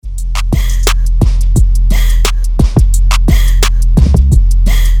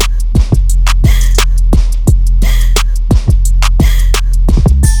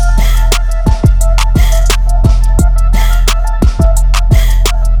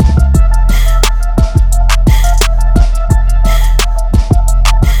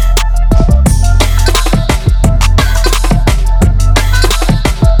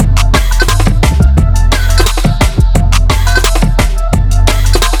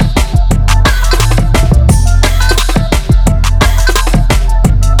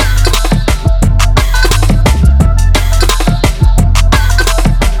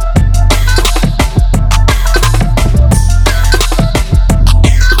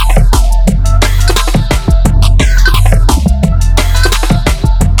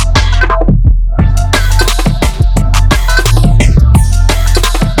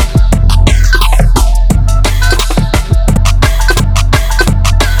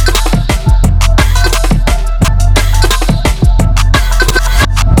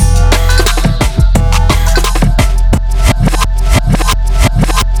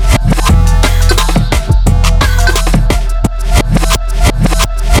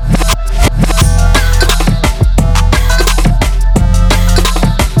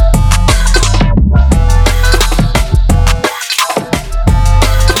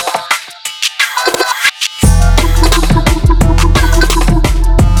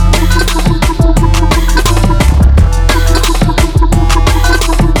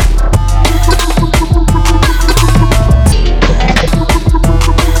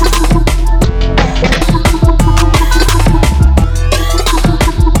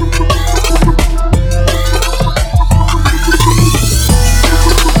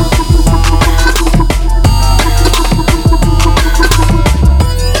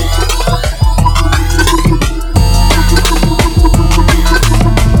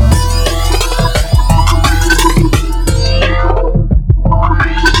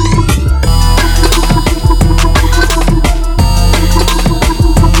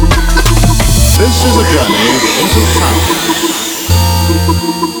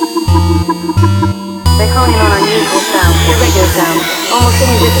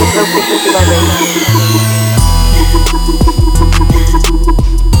music with low frequency vibration.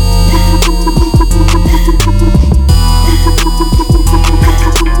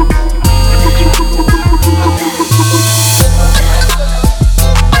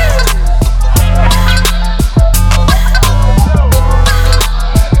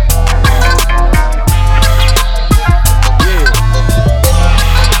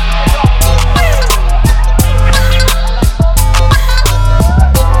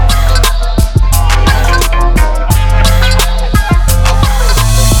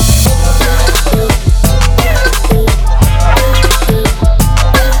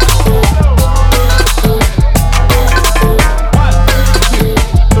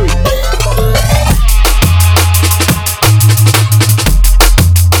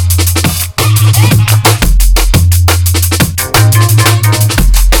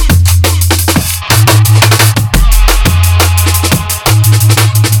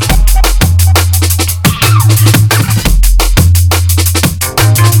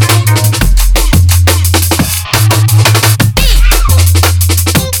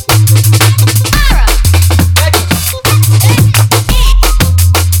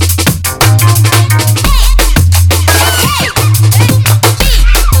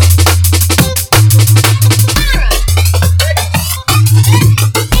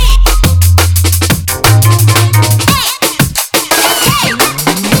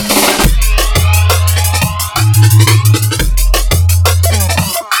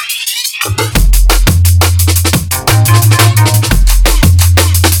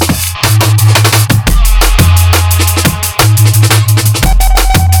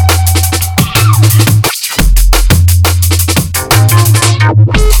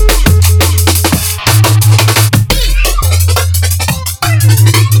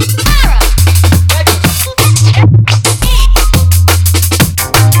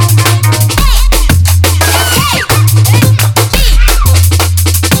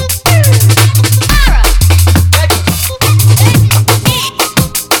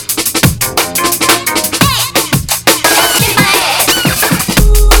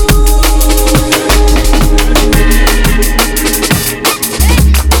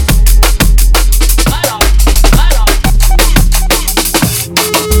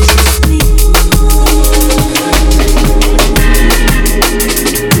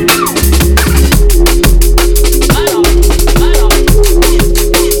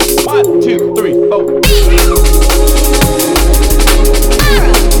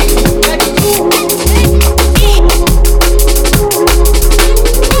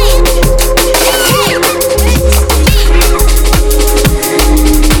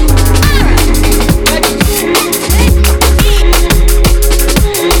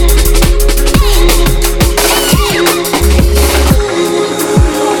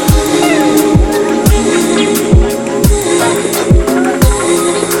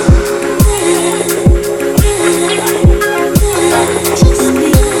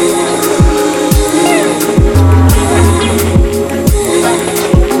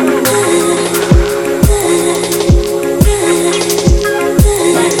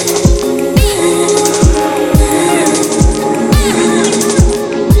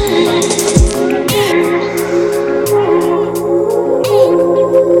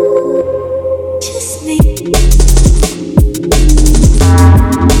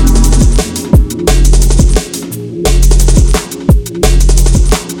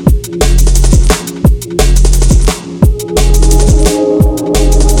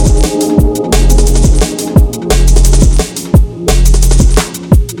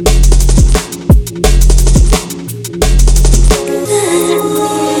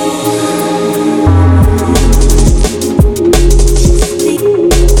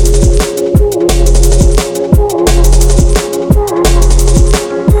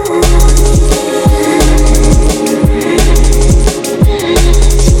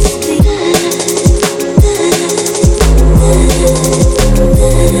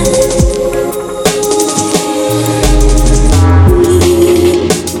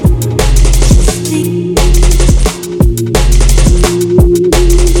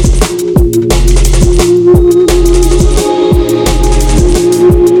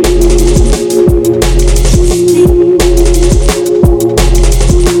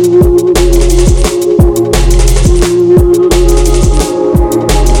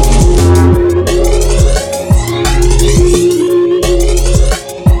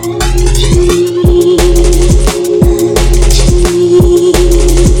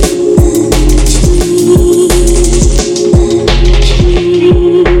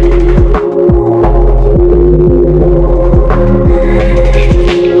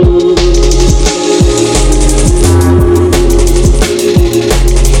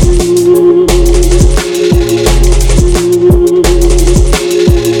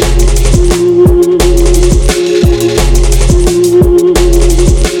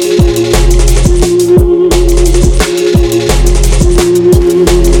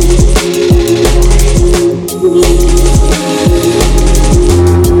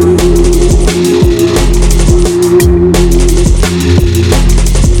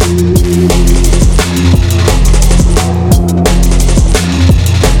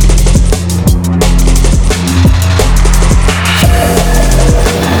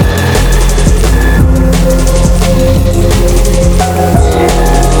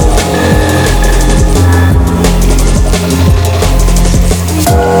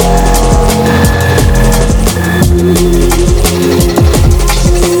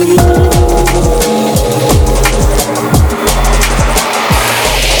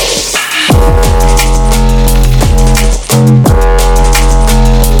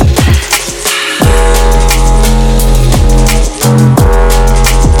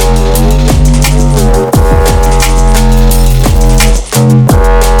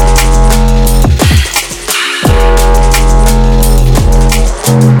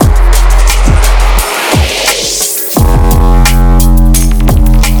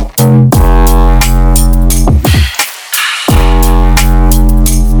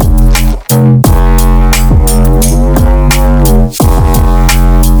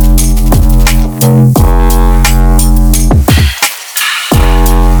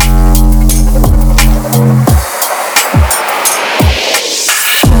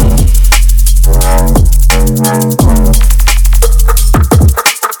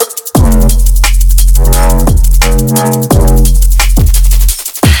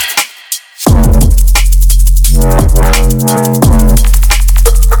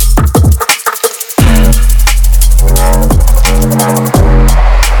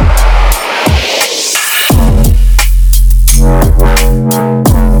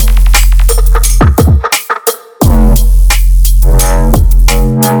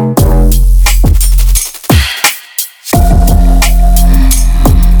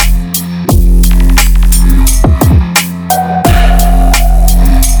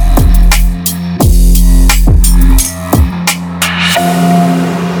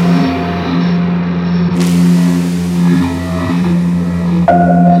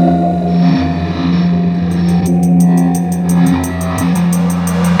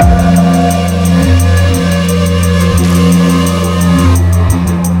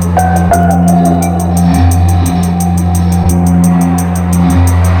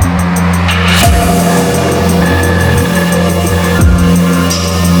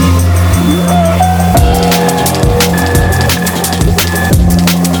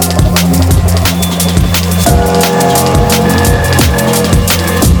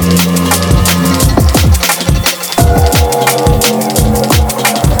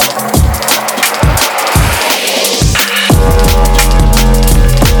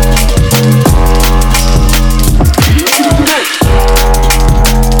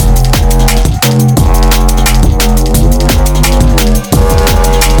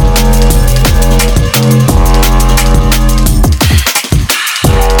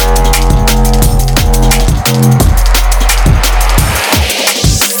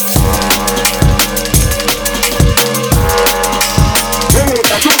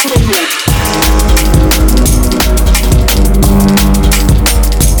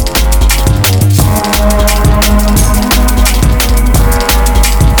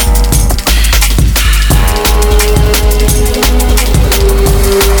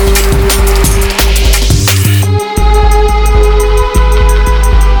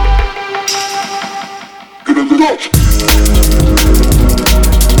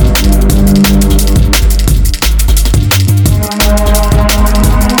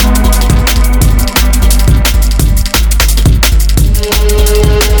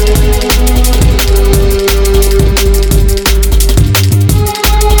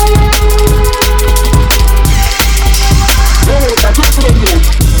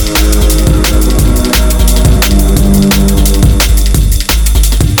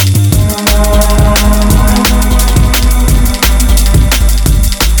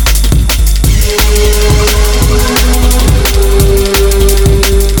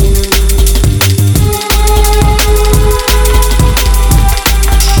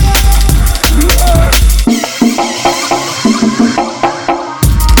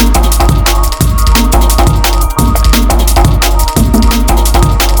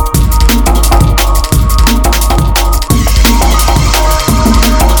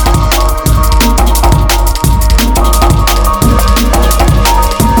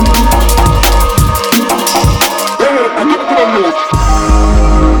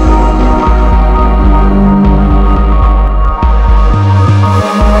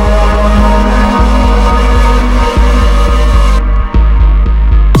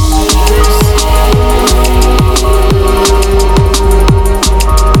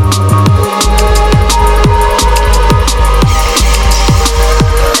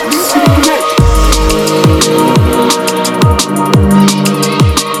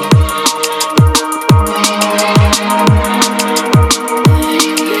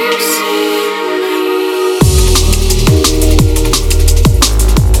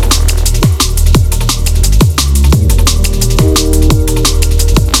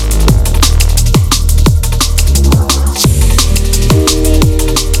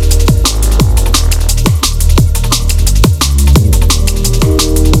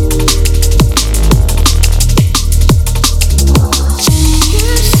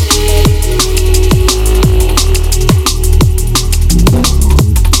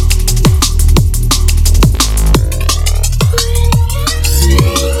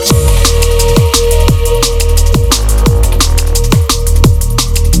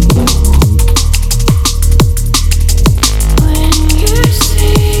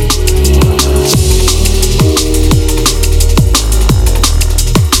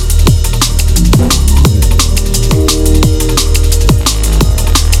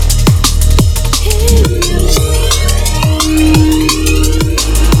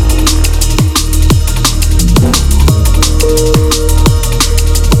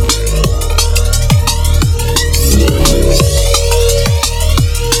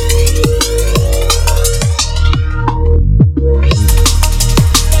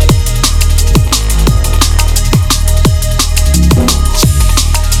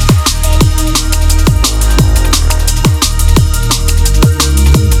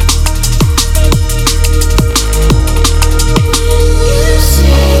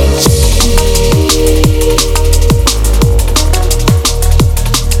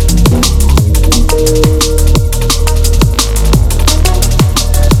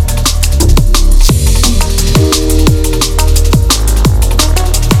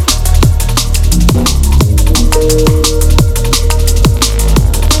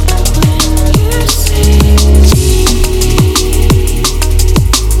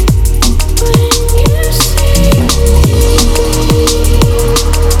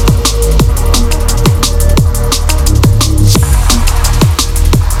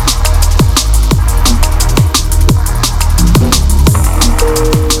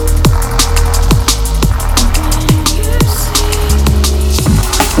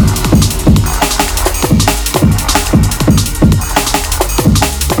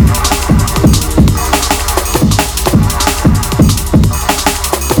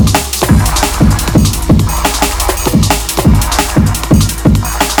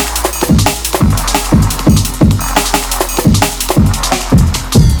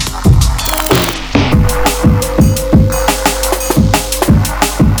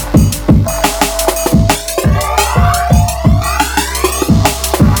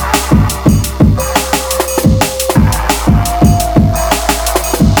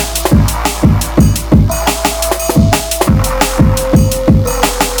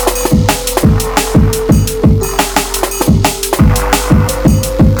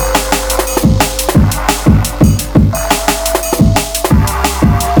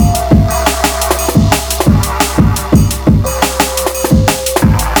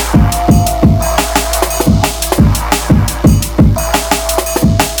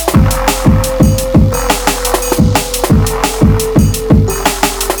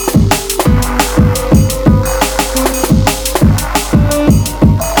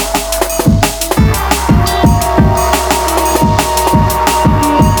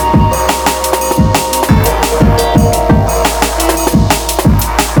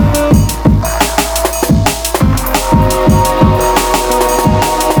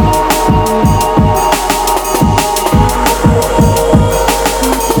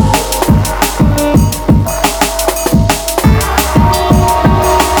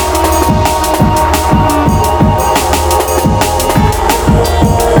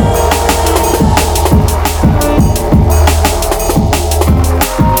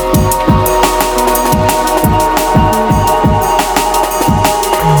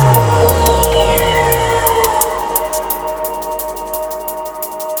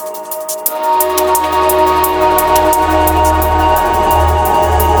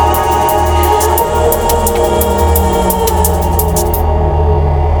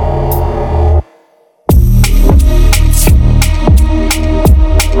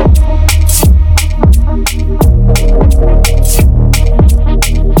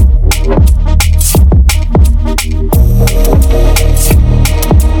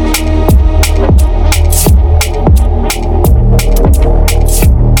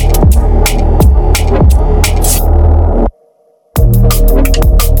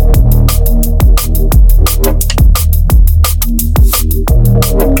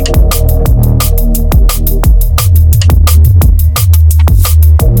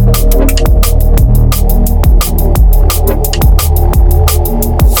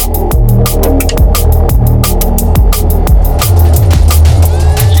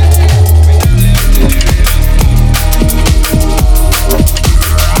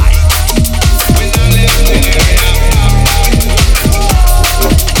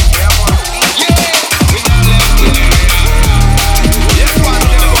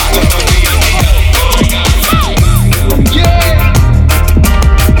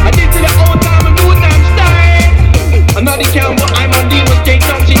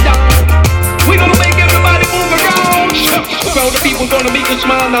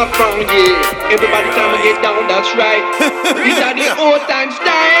 Everybody come and get down, that's right. These are the old time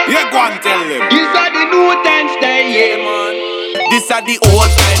style. Yeah, go and tell them. These are the new time style, yeah man. This are the old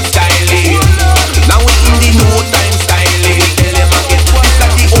time style. Now we in the new time style. Tell them again. This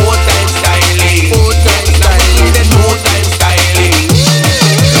are the old time style. Old time style. In the new time style.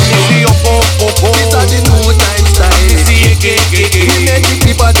 See your po. This are the new time style. See we make the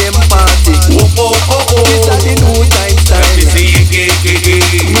people them party. This are the new time style.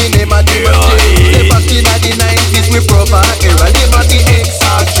 Me name a the Say back in the 90s we proper era. Name a the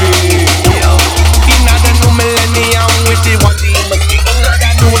XR3. In the new millennium with the what the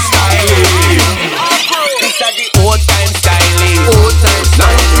new style. This are the old time style. Old time Now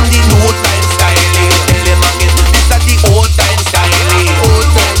style. in the new time style. Tell them again. This are the old time style. Old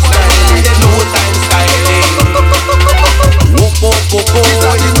time style. In the new time style. This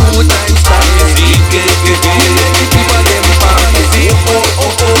are the new time style. We make the people them party. This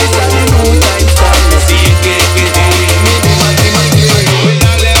are the new time style. Me name a the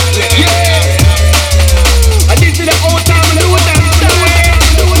Yeah. And this is the old time and the new time style.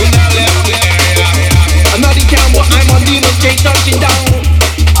 I'm not in camp, but I'm on Demon Street touching down.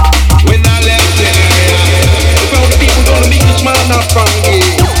 When I left there, the crowd of people gonna make you smile now from here.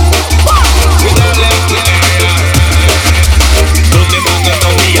 when I left there, look them on the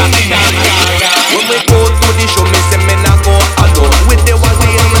me and the dance. When we go to the show, me say me nah go alone. With the one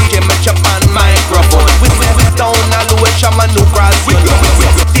way me get me chop on microphone. We down a low shaman no cross.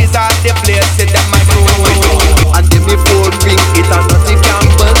 These are the places that my crew. And then me phone ring, it a dirty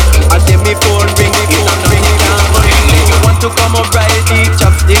campus. And then me phone ring, it a dirty campus. You want to come up ride the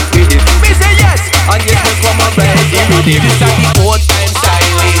chopstick with it? Me say yes, and yes me come up ride the with it. This are the old time style.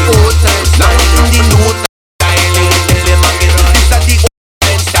 Old time Now style. in the new time style. Tell them again. This are the old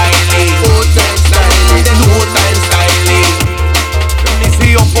time style. Old time style. In the new time style. Let me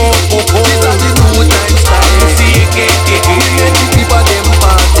see your po. This are the new time style. See you We make the people them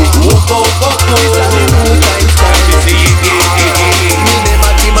party. This are the new time style. Me name a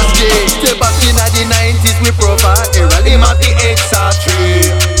Demon Street. Say back in the 90s we proper era. Name a the XR3.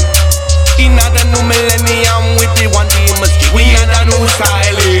 In the new millennium with the one demon street. We are the new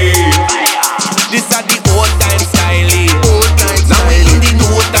style. This are the old time style. Old time Now we in style. the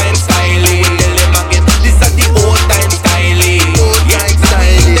new time style. Tell them again. This are the old time style. Old Yeah, time now we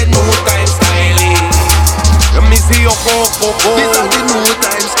in style. the new time style. Let me see your po. This are the new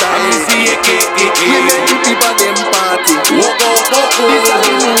time Let me style. see your We make the people them party. This are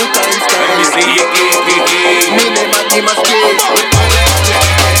the new time Let me style. see your Me name a Demon Street.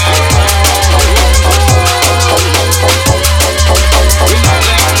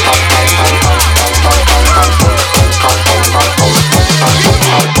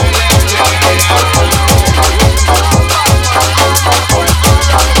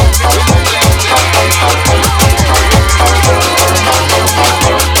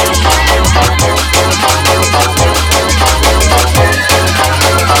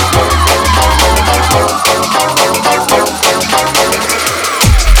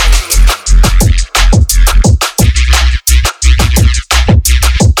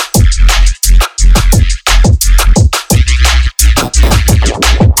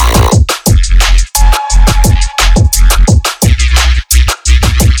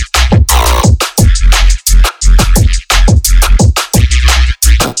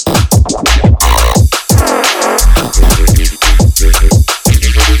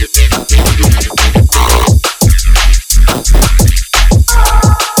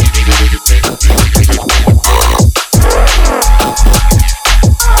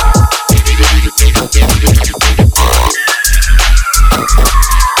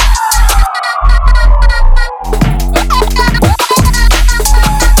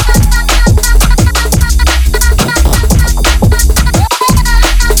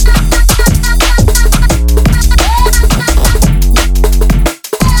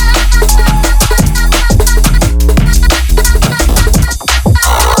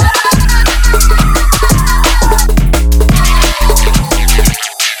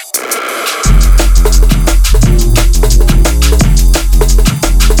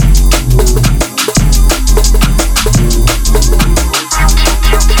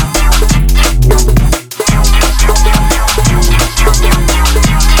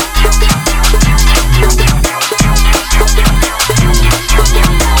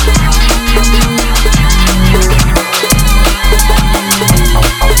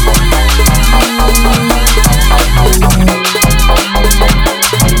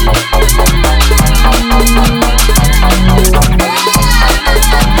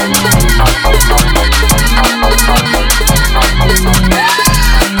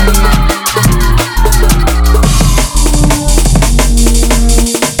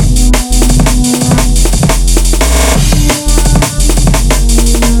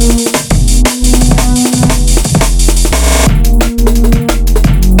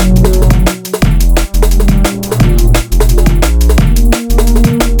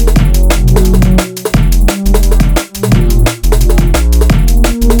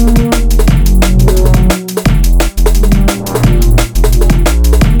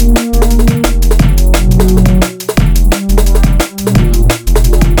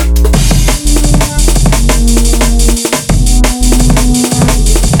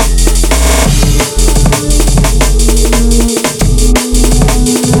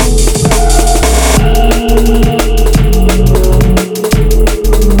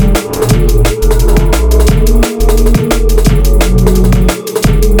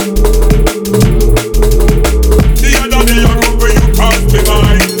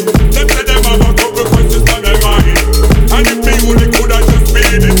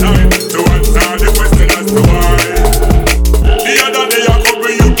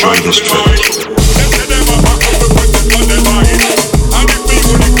 enjoy this trip.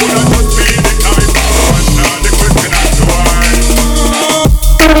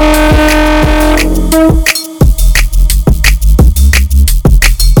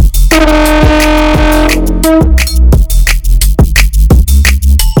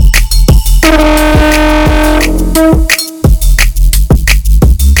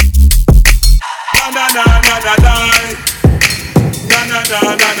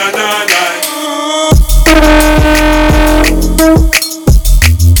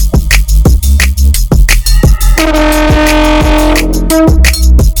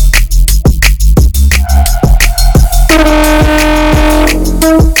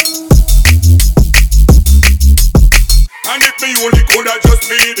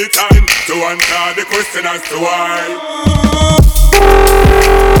 As to why.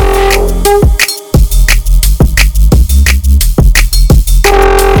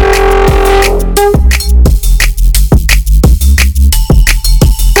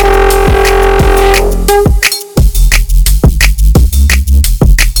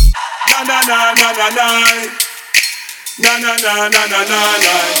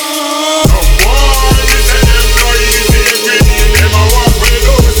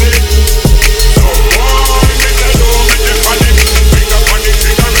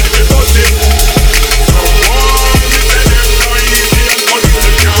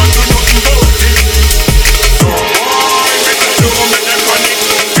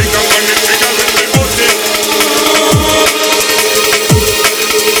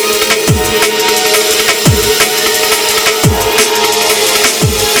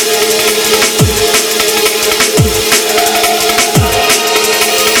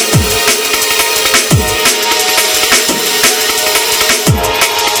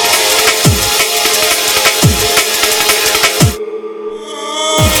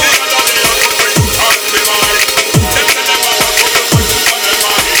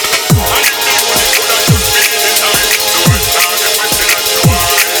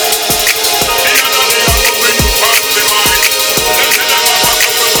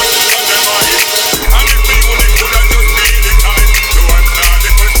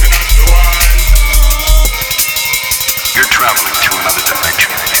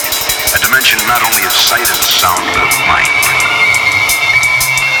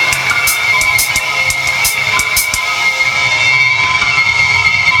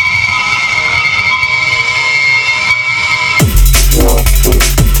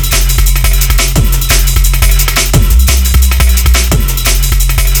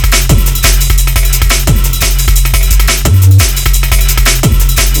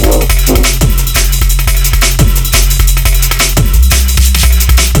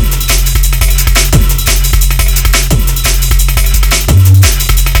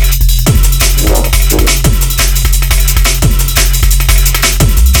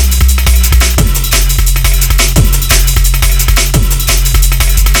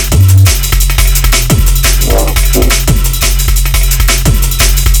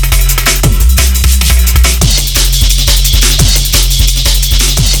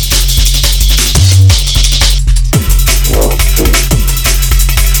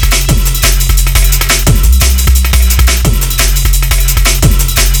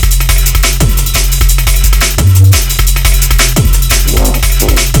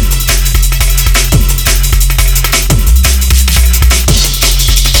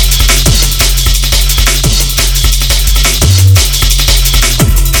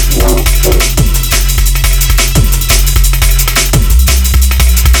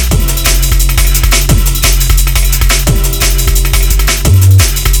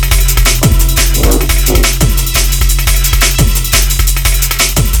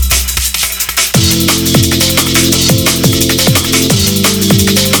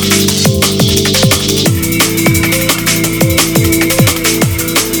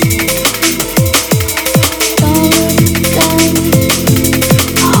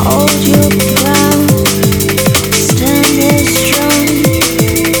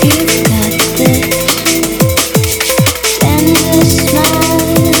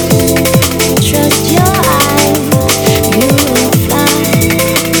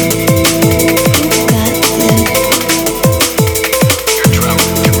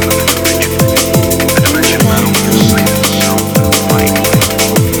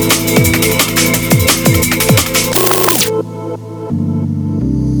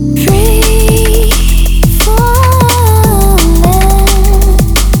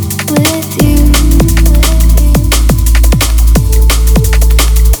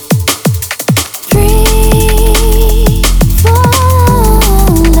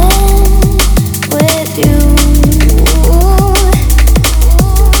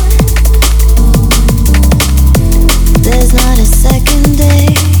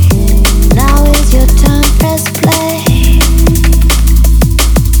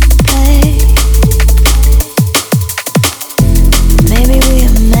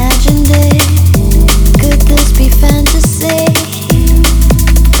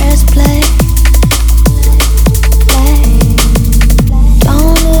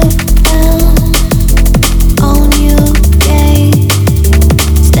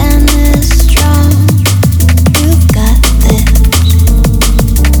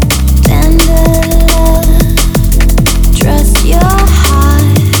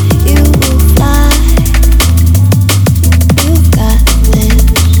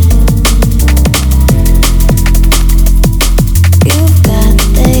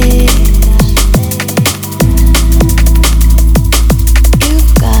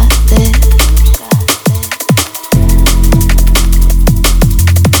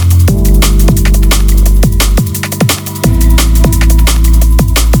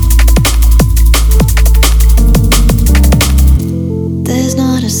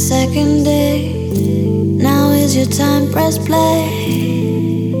 second day. Now is your time, press play.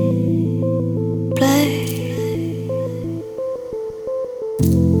 Play.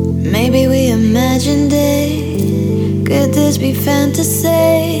 Maybe we imagined it. Could this be fantasy?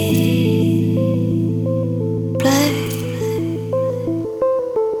 Play.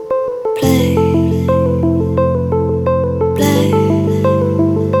 Play. Play.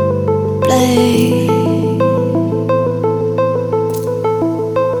 Play.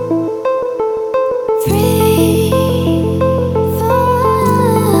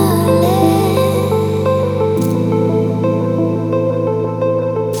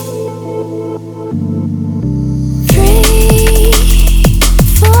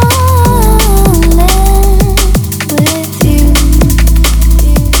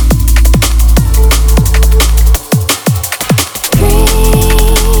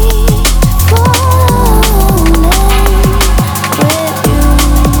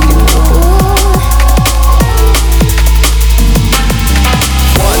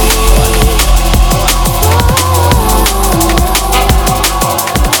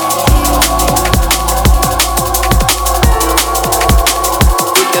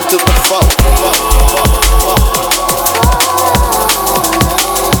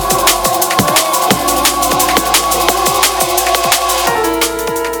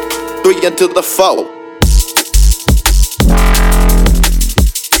 Into the foe.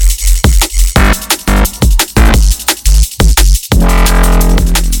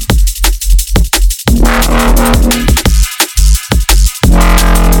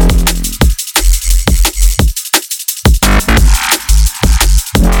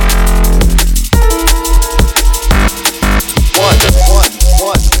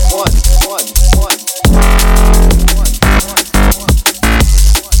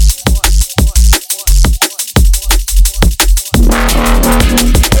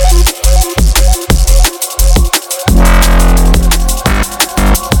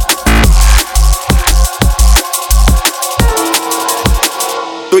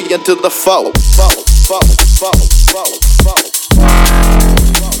 Into the foe.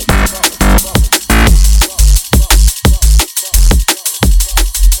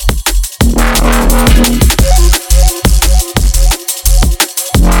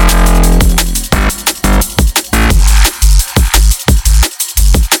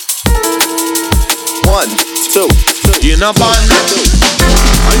 One, two. In a bun,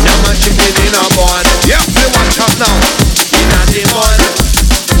 and now my chicken in a bun. Yeah, play watch out now. In a the bun.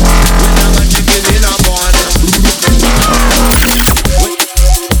 In a bun.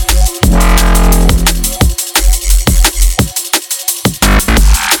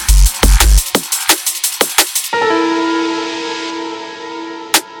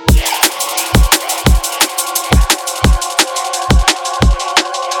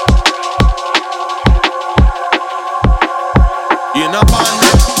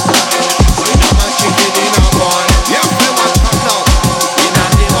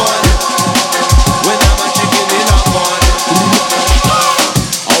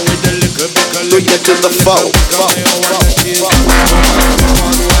 To the foe.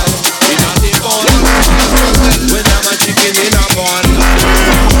 When I'm a chicken in a bun,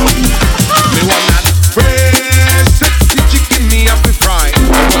 me want that fresh, sexy chicken me up to fry. I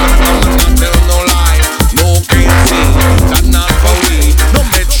want to tell no lie, no KFC, that not for we. No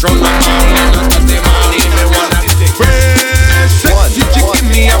Metro, no Mall, not that they money. Me want that fresh, sexy chicken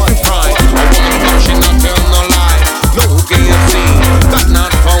me up to fry. I want to not tell no lie, no KFC, that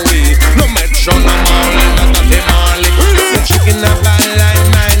not for we. No Metro, no Mall, not that they money. The chicken a bad like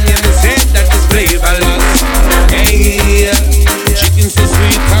mine, and they say that it's flavorless. Hey, chicken so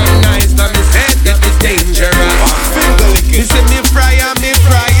sweet and nice, but me say that it's dangerous. Me say me fryer, we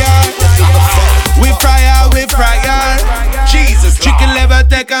fryer. Jesus, chicken liver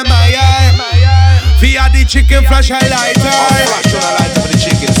take a mile. Via the chicken flash a lighter.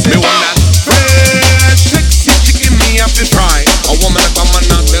 Me want that fresh, sexy chicken me have to fry. A woman that come and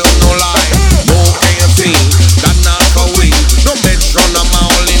not tell no lie. No KFC, that not for we. No Metro, no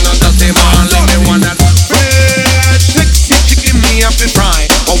Mall, no that they Mall. Me want that fresh, sexy chicken me have to fry.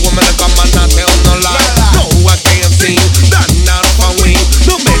 A woman that come and not tell no lie. No KFC, that not for we.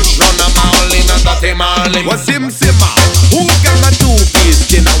 No Metro, no Mall, no that they Mall. What's him simmer? Who got my two-piece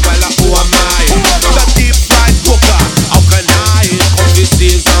dinner? Well, who am I? The deep fried cooker. How can I? Come this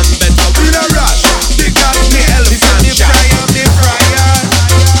season better with a rush. Because me elephant shot. Me fryer.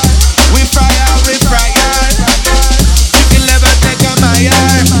 We fryer. Chicken liver take a mile.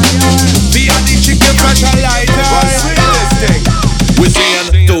 Via the chicken fresh a lighter. We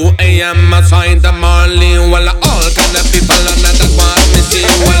saying 2 a.m. I find the morning. Well, all kind of people and that want me see.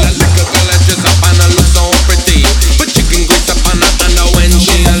 Well,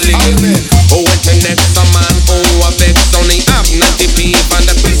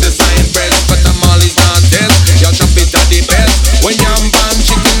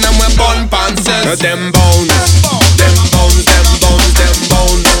 Them bones, them bones, them bones, them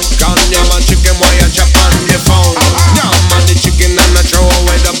bones. Can't you my chicken while you chop on the phone? Now man the chicken and I throw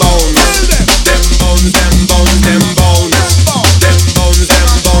away the bones. Them bones, them bones, them bones. Them bones, them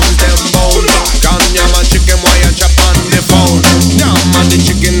bones, them bones. Can't you my chicken while you chop on the phone? Now man the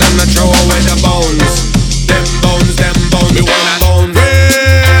chicken and I throw away the bones. Them bones, them bones, me want bones.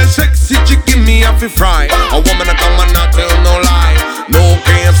 Well, sexy chicken me have to fry. A woman a come and not tell no lie. No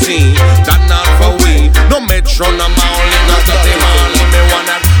KFC, that not for we. No Metro, no Mauli, no Dirty Marley. Me want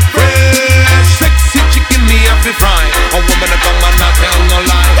that fresh, sexy chicken me have to fry. A woman a come and not tell no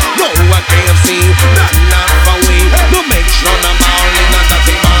lie. No KFC, that not for we. No Metro, no Mauli, no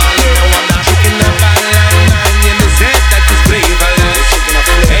Dirty Marley. Me want that chicken a bad line, man. Yeah, me say that is flavorless.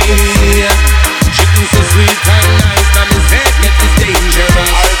 Hey, chicken so sweet and nice. Now me say that is dangerous.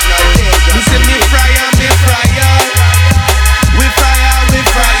 Me say me fryer, me fryer. We fryer, we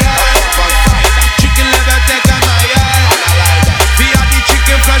fryer. Chicken liver take a mire.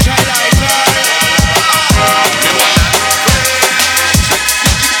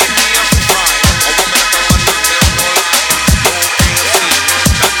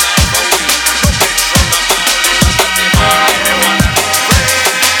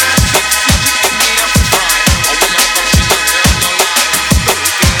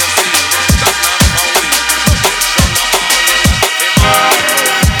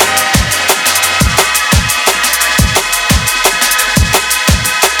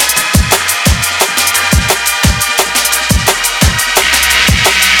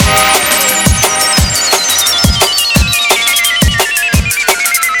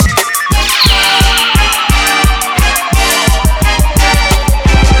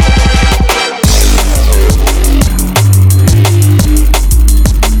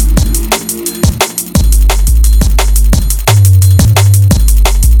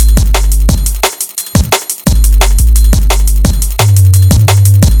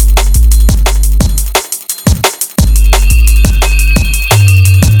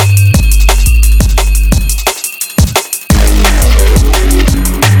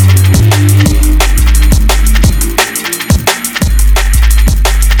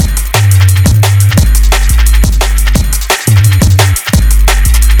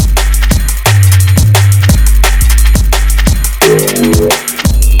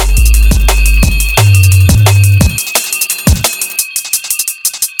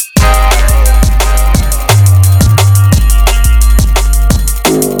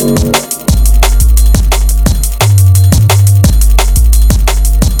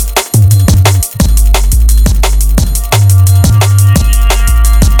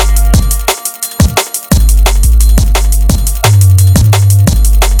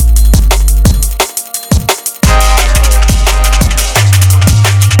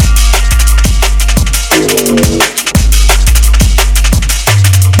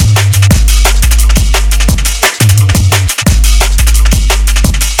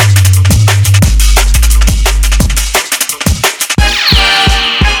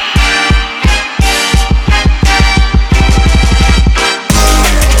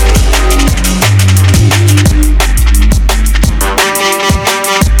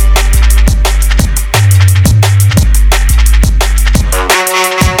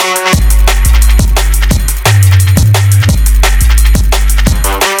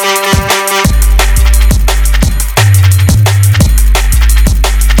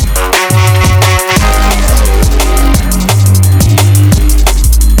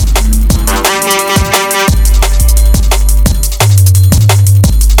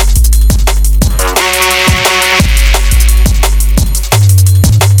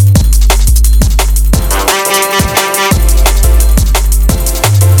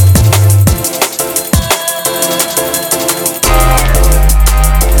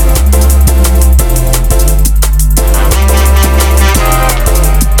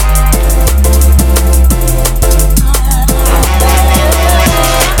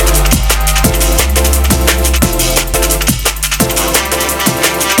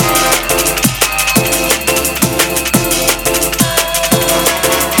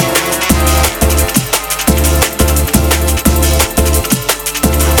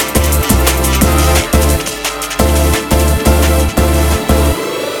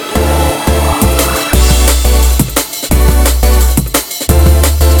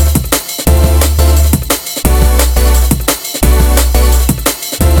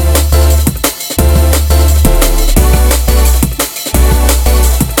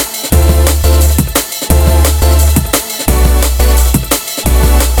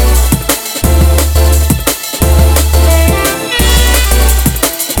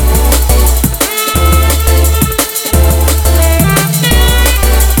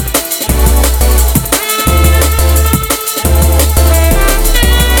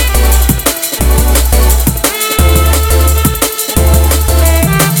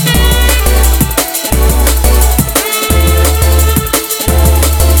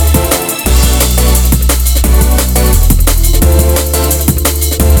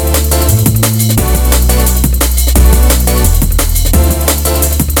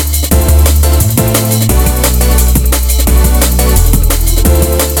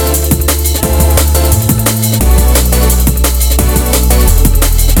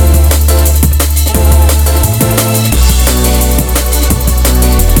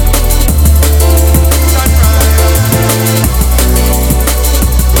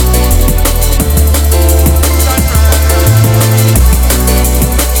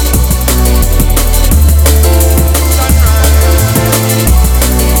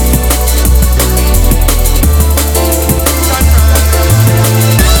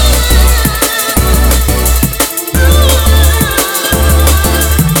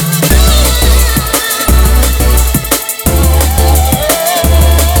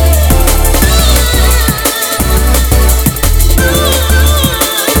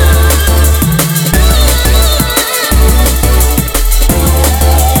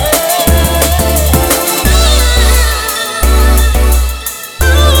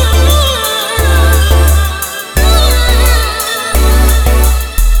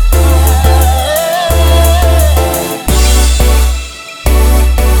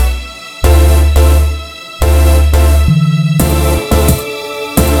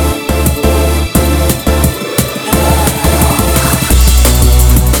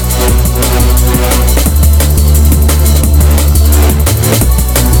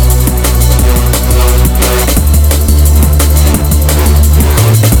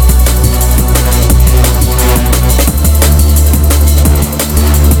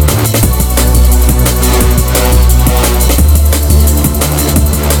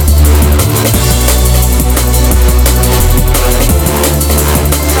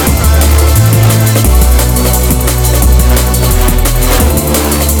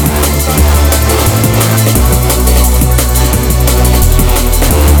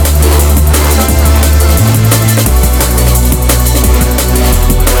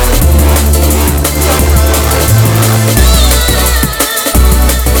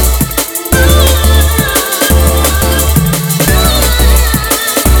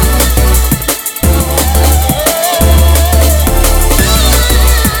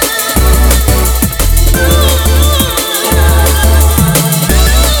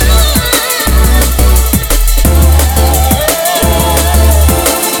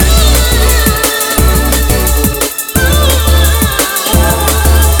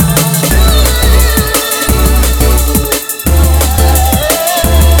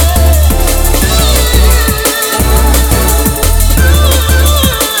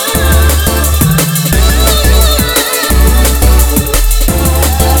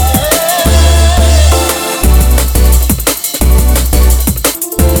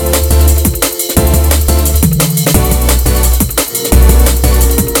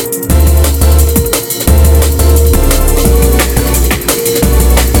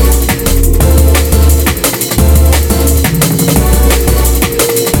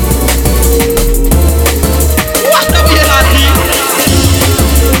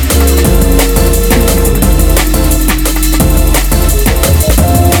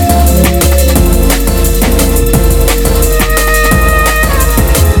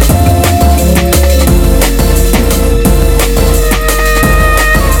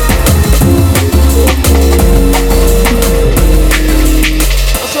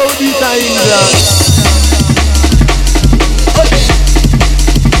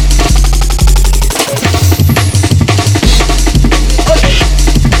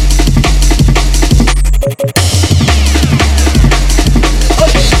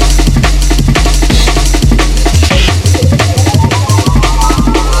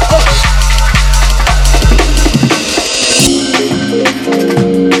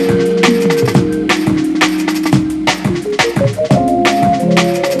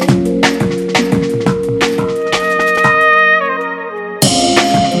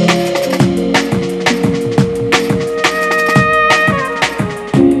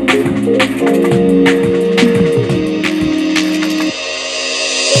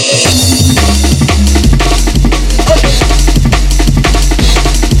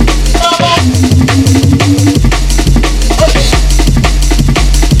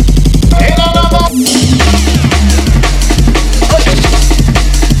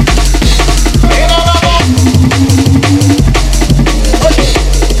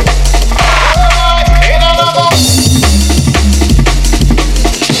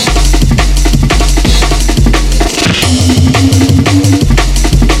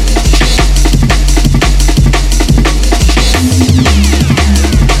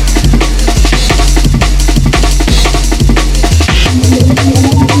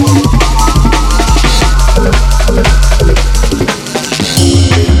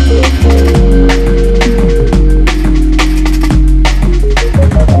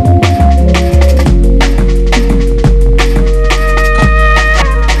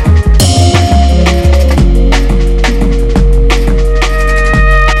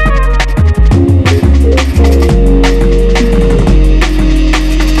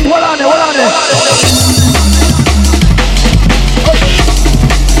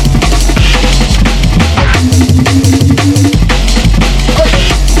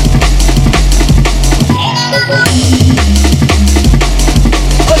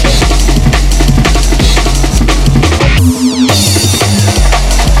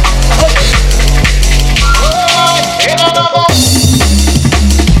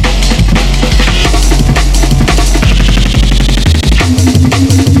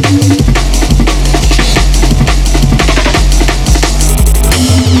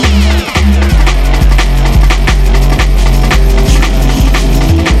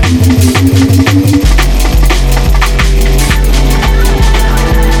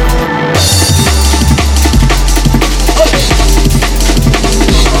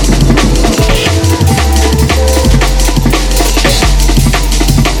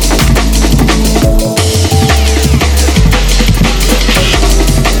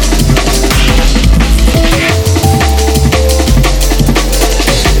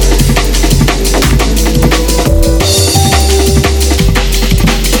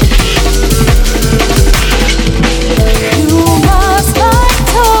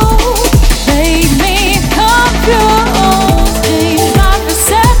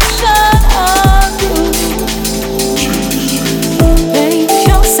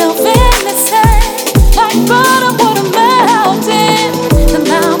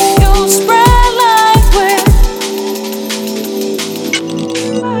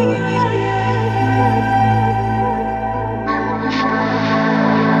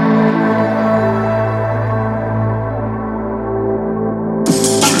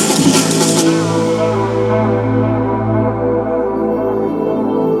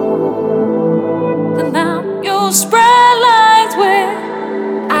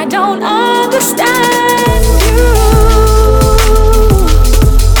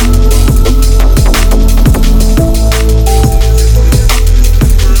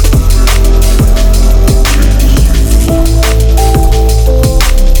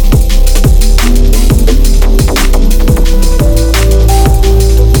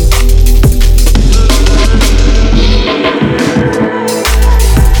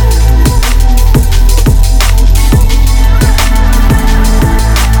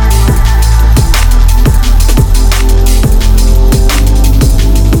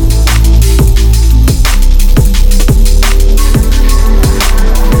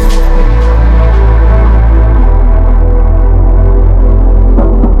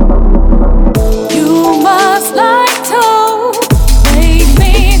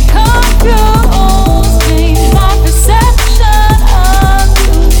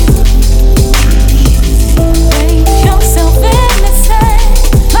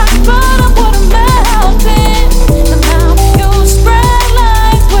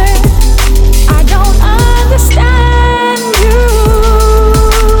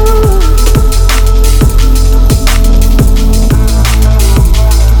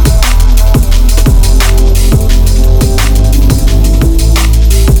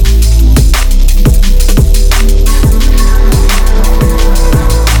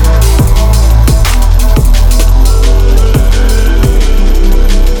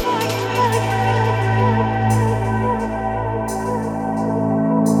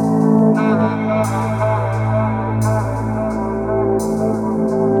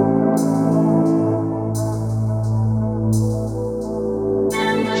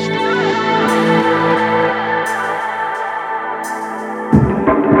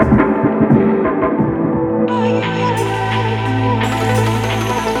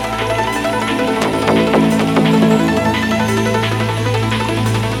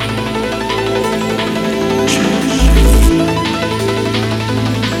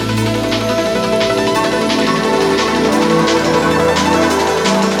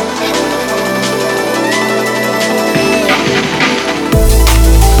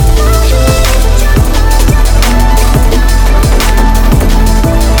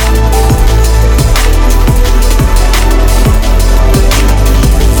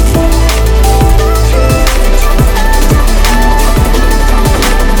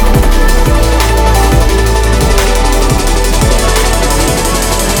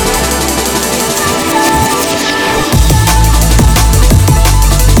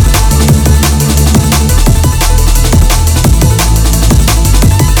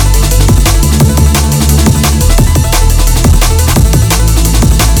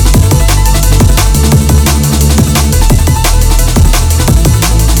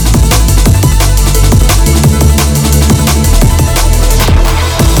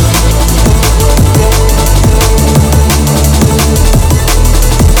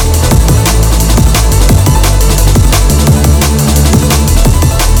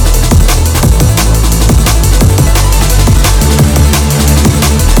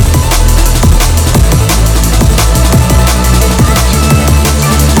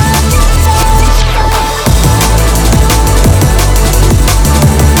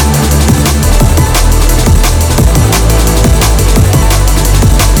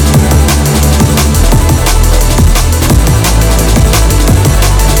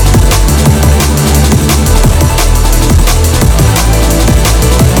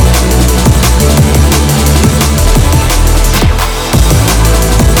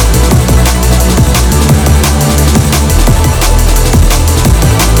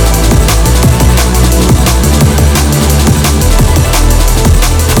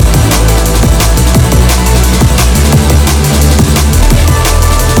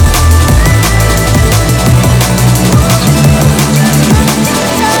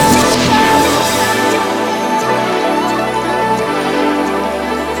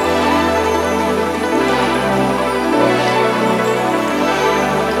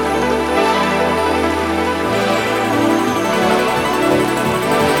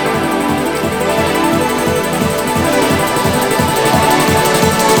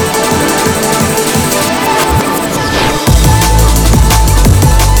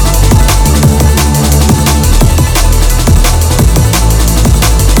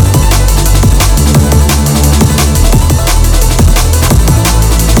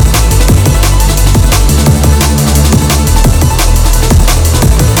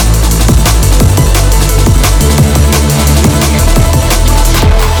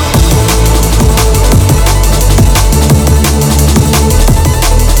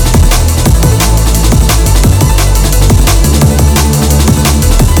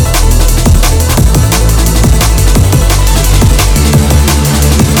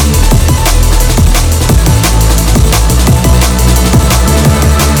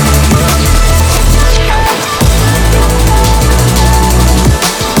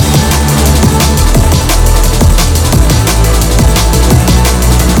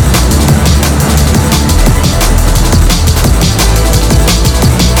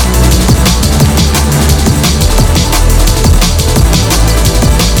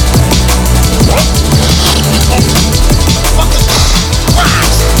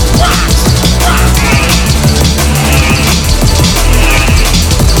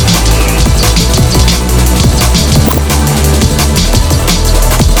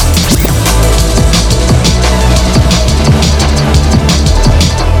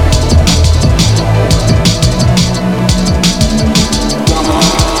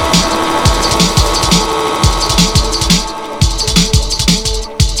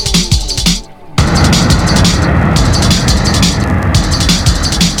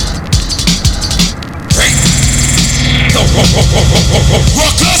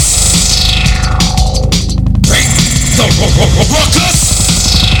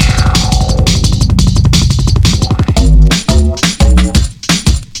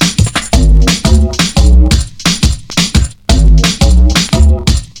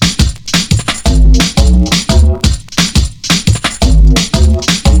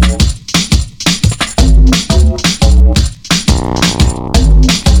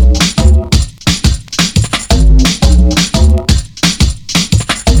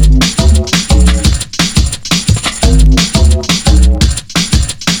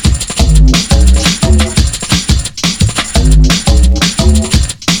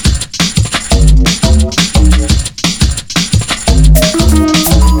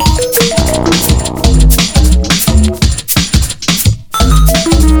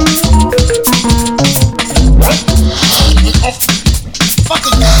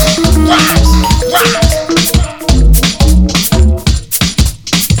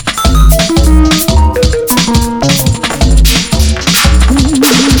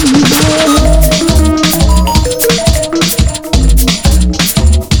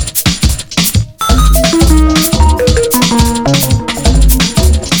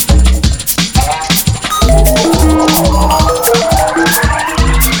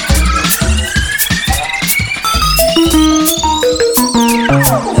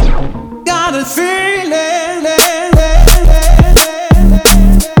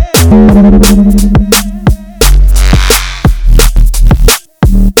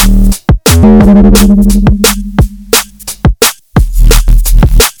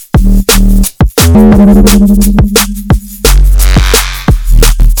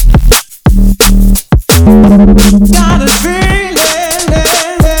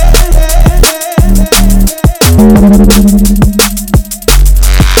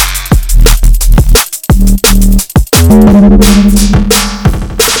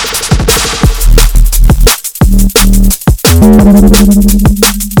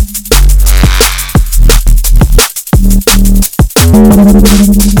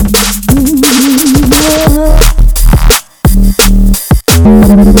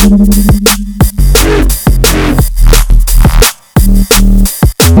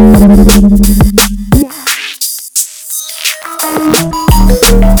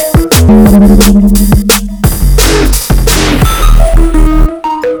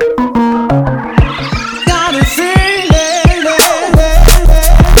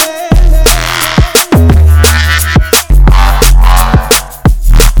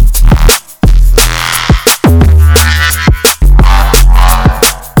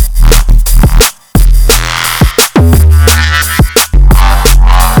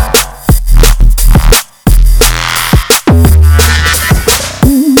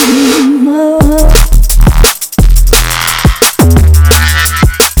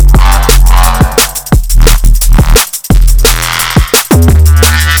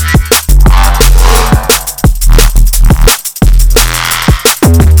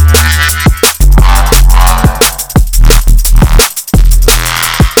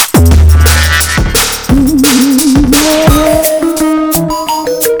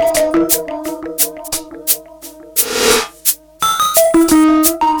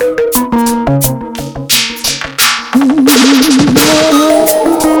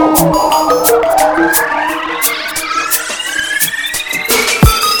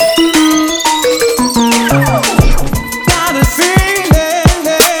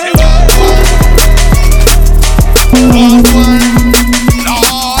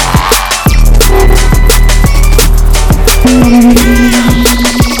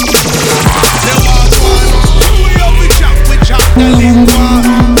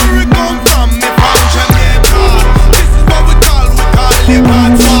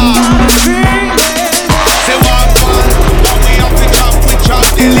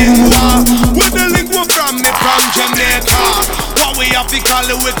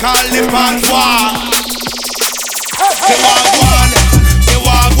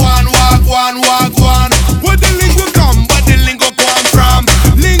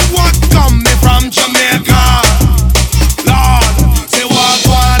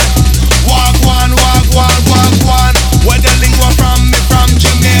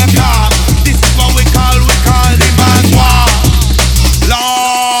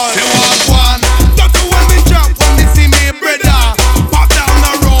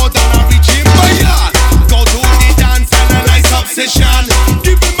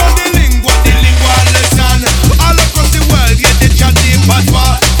 Give me the lingua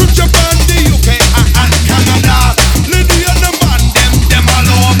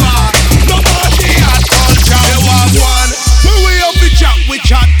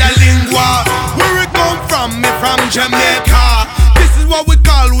what we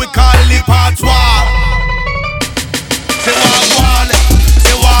call the part war. Say what